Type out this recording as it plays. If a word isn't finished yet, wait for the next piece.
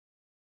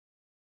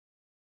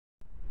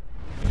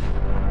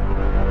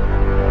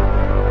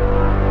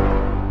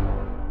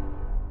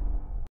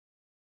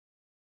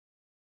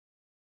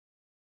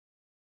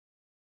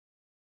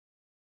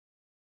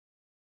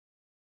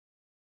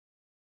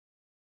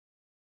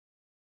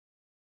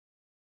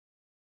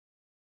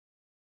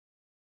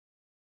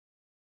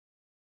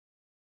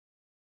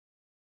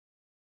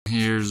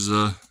Here's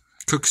a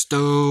cook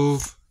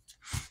stove,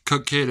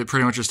 cook kit. It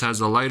pretty much just has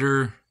a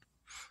lighter,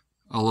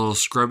 a little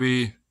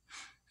scrubby.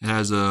 It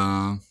has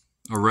a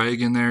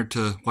rag in there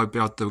to wipe it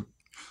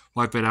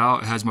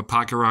out. It has my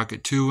Pocket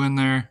Rocket 2 in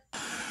there,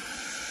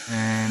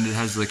 and it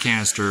has the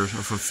canister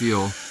of a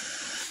fuel.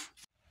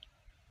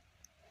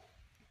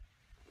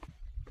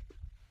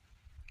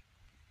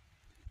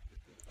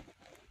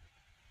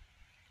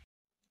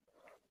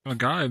 A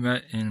guy I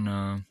met in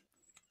an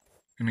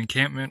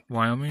encampment,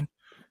 Wyoming.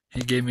 He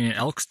gave me an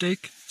elk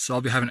steak, so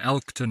I'll be having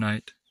elk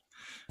tonight.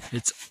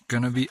 It's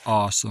gonna be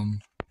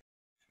awesome.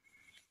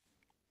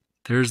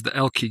 There's the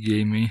elk he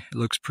gave me. It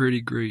looks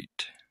pretty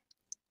great.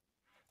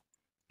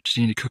 Just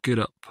need to cook it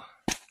up.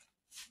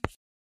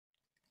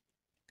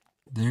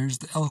 There's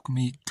the elk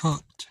meat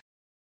cooked.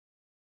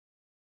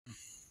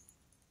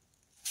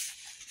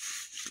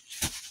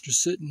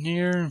 Just sitting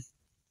here,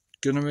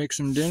 gonna make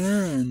some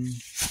dinner and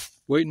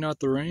waiting out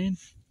the rain.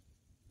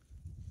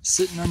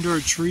 Sitting under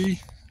a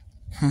tree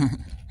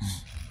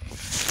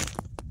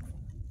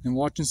and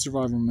watching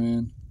Survivor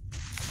Man.